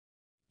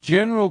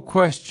General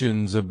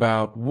questions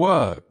about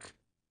work.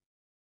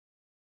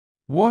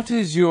 What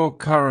is your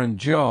current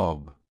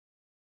job?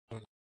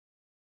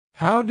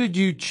 How did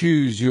you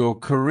choose your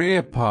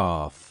career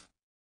path?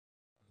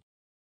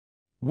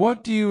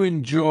 What do you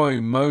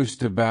enjoy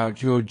most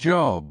about your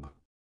job?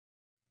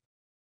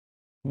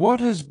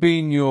 What has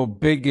been your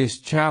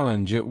biggest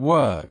challenge at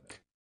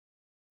work?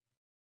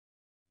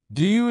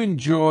 Do you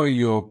enjoy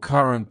your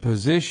current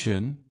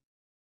position?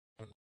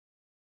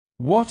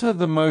 What are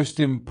the most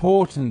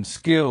important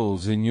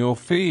skills in your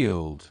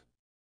field?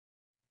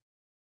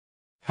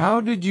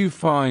 How did you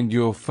find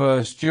your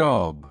first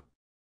job?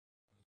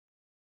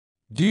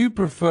 Do you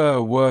prefer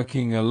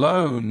working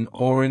alone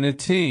or in a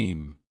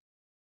team?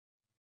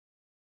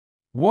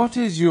 What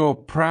is your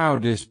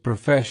proudest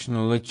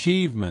professional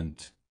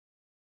achievement?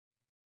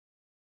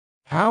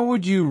 How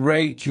would you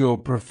rate your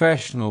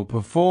professional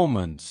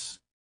performance?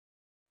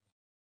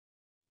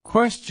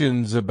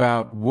 Questions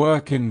about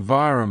work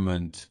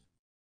environment.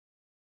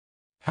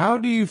 How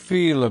do you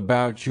feel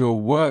about your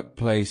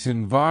workplace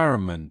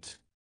environment?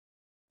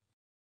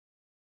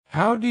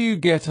 How do you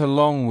get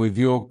along with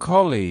your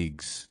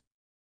colleagues?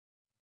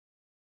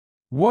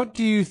 What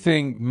do you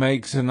think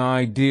makes an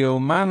ideal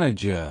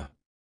manager?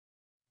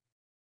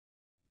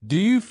 Do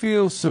you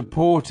feel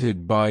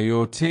supported by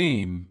your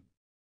team?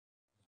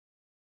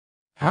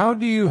 How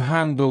do you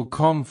handle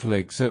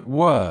conflicts at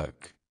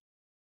work?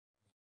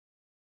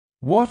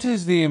 What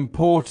is the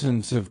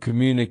importance of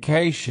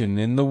communication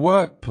in the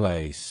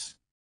workplace?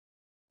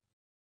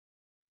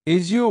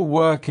 Is your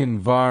work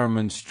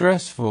environment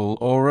stressful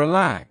or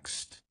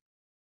relaxed?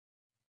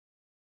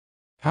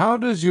 How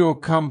does your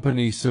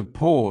company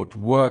support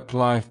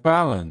work-life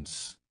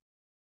balance?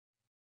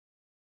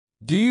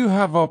 Do you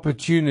have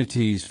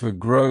opportunities for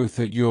growth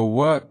at your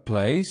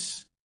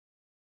workplace?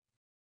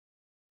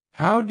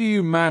 How do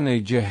you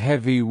manage a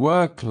heavy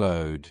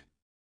workload?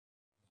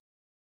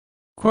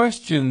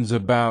 Questions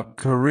about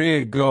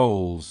career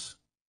goals.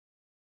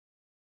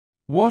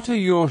 What are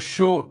your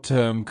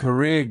short-term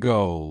career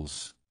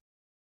goals?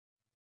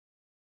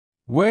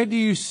 Where do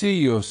you see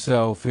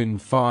yourself in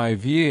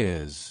 5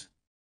 years?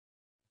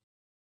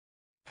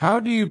 How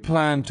do you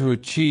plan to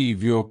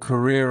achieve your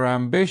career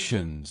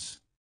ambitions?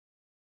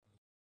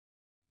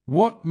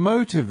 What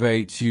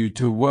motivates you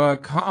to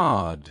work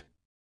hard?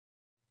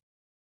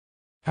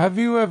 Have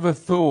you ever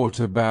thought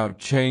about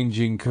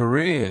changing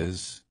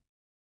careers?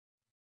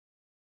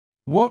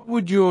 What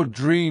would your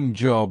dream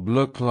job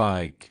look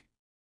like?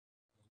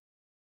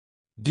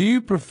 Do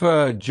you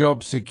prefer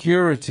job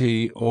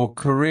security or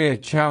career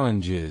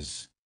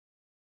challenges?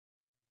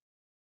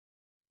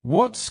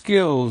 What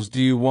skills do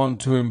you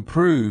want to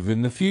improve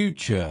in the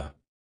future?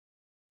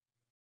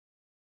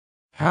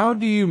 How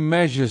do you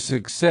measure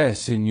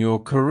success in your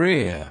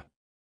career?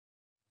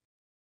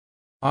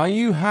 Are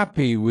you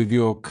happy with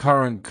your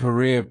current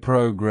career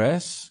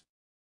progress?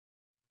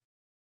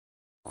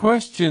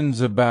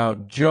 Questions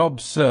about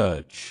job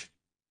search.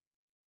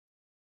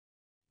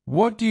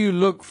 What do you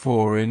look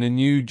for in a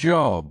new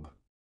job?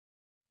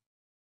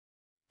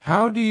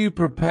 How do you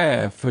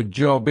prepare for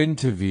job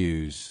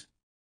interviews?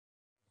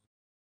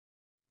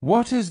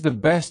 What is the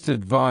best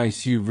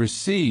advice you've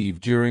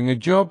received during a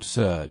job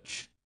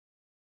search?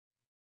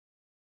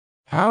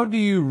 How do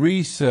you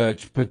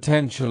research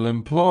potential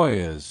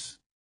employers?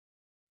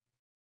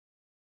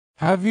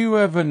 Have you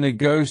ever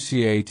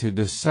negotiated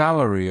a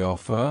salary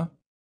offer?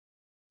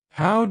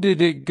 How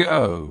did it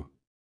go?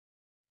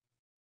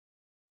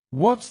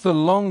 What's the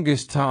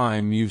longest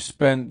time you've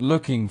spent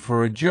looking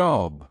for a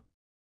job?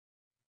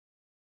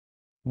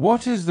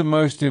 What is the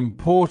most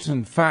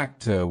important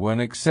factor when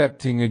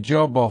accepting a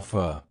job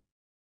offer?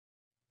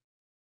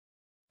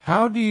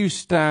 How do you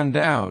stand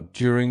out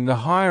during the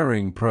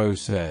hiring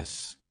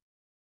process?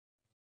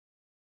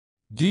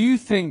 Do you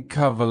think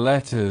cover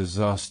letters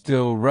are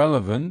still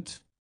relevant?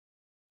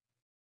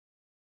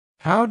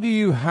 How do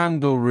you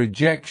handle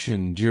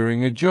rejection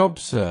during a job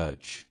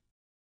search?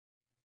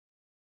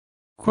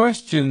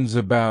 Questions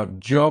about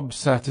job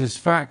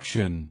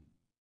satisfaction.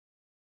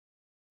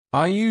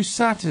 Are you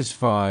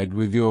satisfied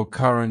with your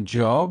current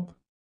job?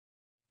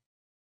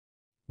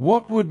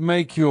 What would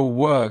make your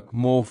work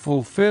more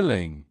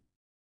fulfilling?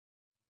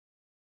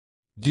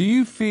 Do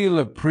you feel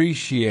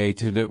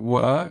appreciated at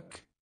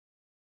work?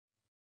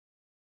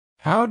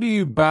 How do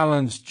you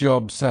balance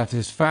job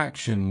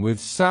satisfaction with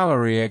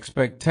salary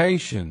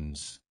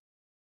expectations?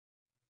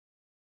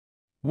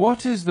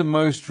 What is the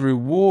most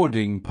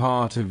rewarding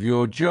part of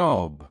your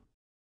job?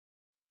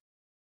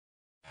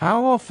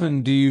 How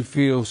often do you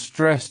feel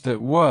stressed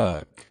at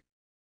work?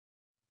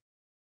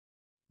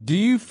 Do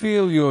you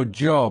feel your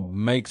job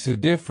makes a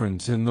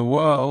difference in the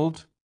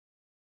world?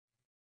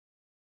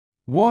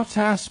 What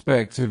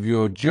aspect of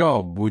your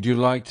job would you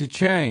like to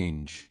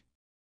change?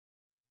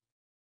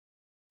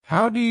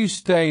 How do you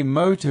stay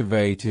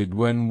motivated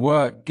when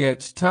work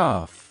gets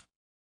tough?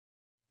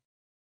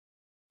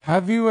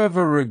 Have you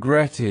ever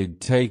regretted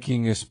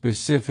taking a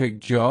specific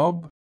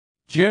job?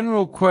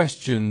 General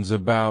questions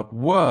about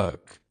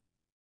work.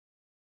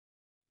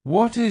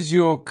 What is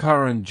your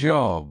current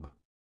job?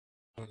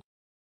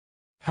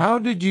 How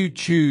did you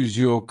choose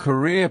your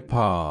career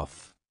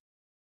path?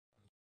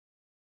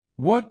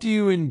 What do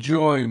you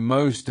enjoy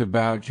most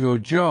about your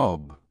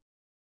job?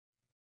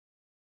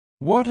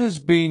 What has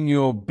been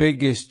your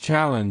biggest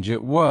challenge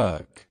at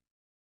work?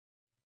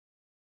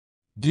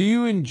 Do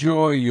you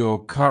enjoy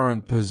your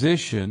current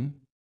position?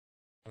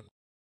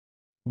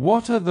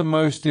 What are the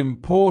most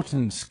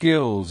important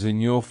skills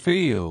in your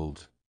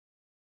field?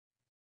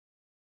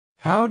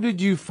 How did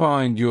you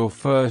find your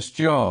first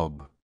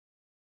job?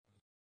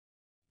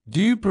 Do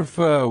you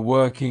prefer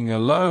working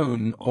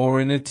alone or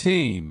in a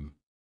team?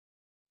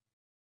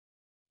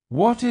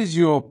 What is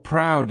your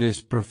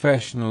proudest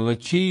professional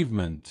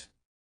achievement?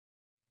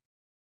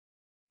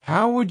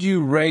 How would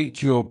you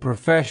rate your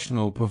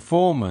professional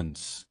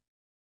performance?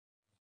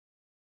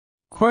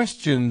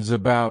 Questions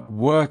about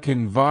work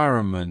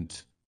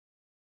environment.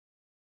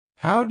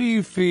 How do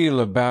you feel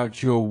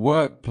about your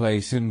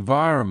workplace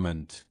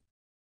environment?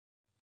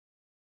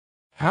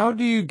 How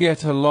do you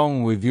get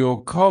along with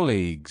your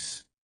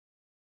colleagues?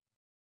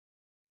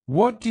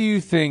 What do you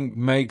think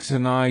makes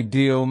an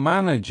ideal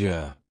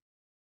manager?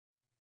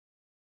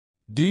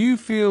 Do you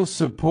feel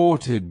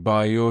supported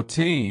by your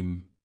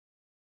team?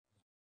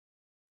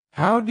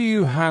 How do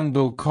you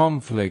handle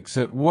conflicts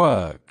at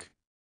work?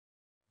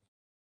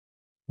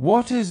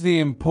 What is the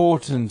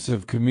importance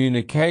of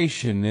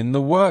communication in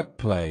the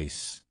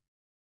workplace?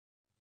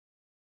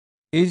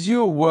 Is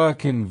your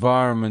work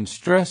environment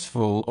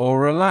stressful or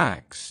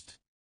relaxed?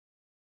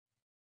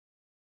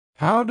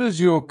 How does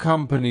your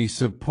company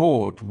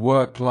support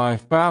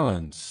work-life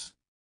balance?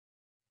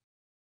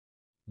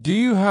 Do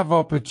you have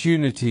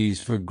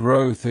opportunities for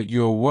growth at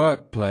your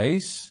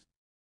workplace?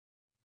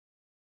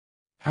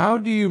 How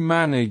do you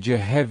manage a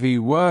heavy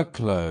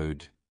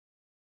workload?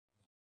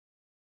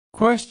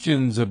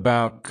 Questions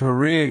about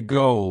career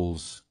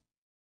goals.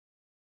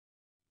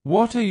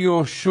 What are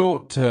your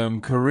short-term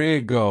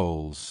career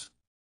goals?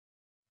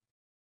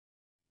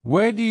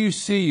 Where do you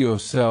see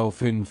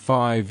yourself in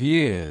 5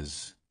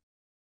 years?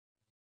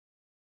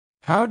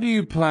 How do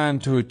you plan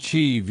to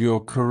achieve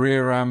your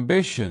career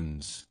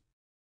ambitions?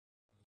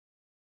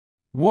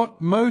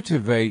 What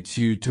motivates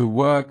you to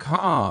work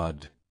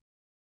hard?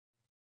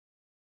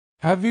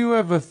 Have you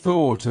ever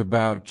thought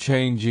about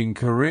changing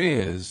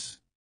careers?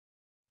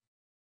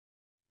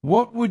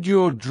 What would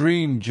your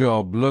dream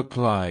job look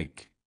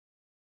like?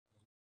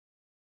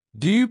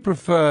 Do you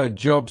prefer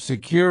job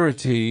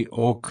security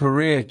or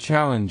career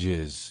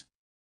challenges?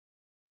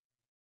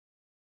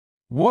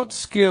 What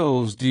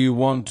skills do you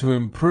want to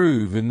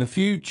improve in the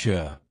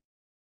future?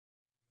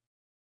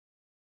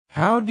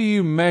 How do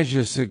you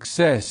measure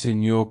success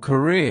in your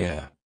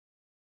career?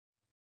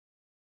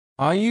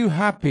 Are you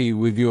happy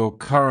with your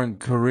current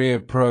career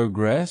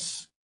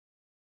progress?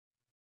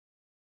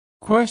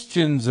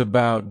 Questions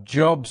about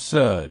job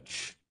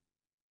search.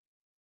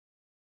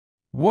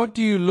 What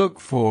do you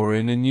look for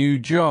in a new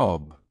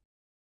job?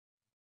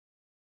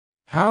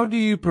 How do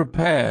you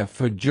prepare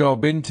for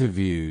job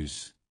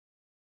interviews?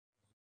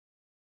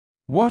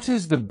 What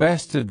is the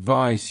best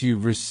advice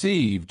you've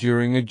received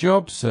during a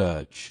job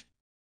search?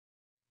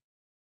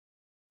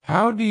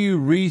 How do you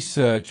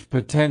research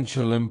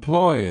potential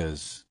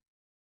employers?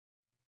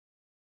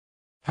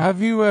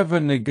 Have you ever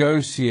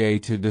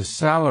negotiated a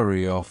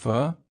salary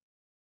offer?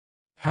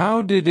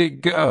 How did it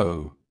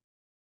go?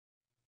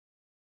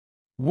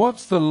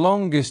 What's the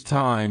longest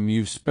time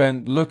you've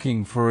spent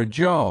looking for a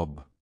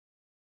job?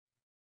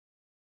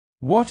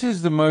 What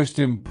is the most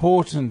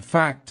important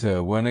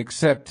factor when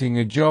accepting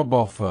a job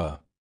offer?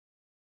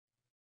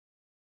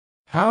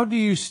 How do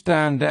you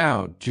stand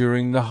out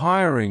during the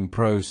hiring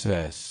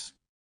process?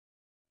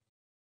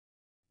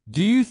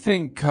 Do you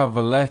think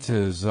cover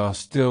letters are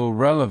still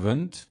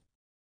relevant?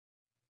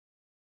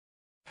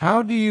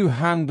 How do you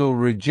handle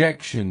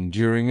rejection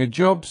during a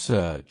job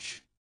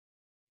search?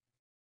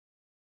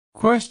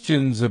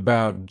 Questions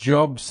about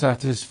job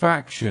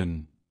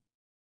satisfaction.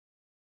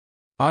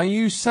 Are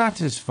you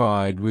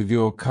satisfied with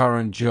your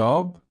current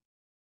job?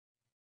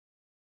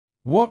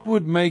 What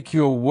would make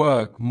your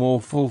work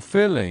more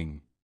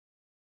fulfilling?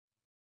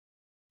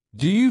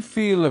 Do you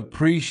feel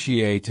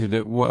appreciated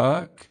at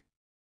work?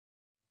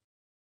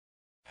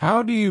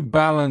 How do you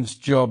balance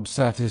job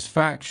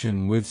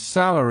satisfaction with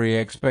salary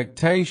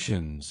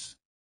expectations?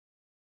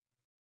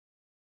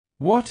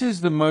 What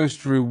is the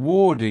most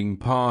rewarding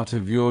part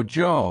of your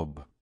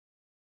job?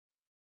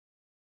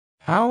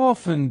 How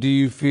often do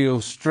you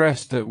feel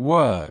stressed at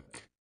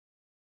work?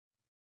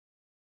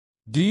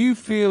 Do you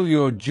feel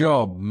your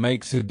job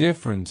makes a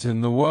difference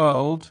in the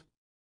world?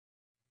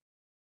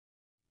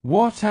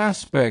 What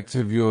aspect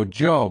of your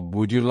job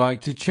would you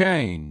like to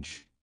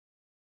change?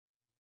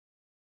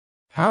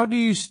 How do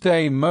you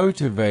stay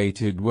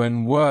motivated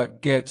when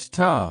work gets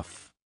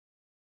tough?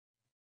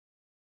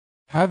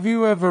 Have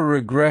you ever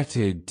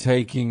regretted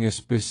taking a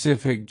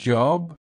specific job?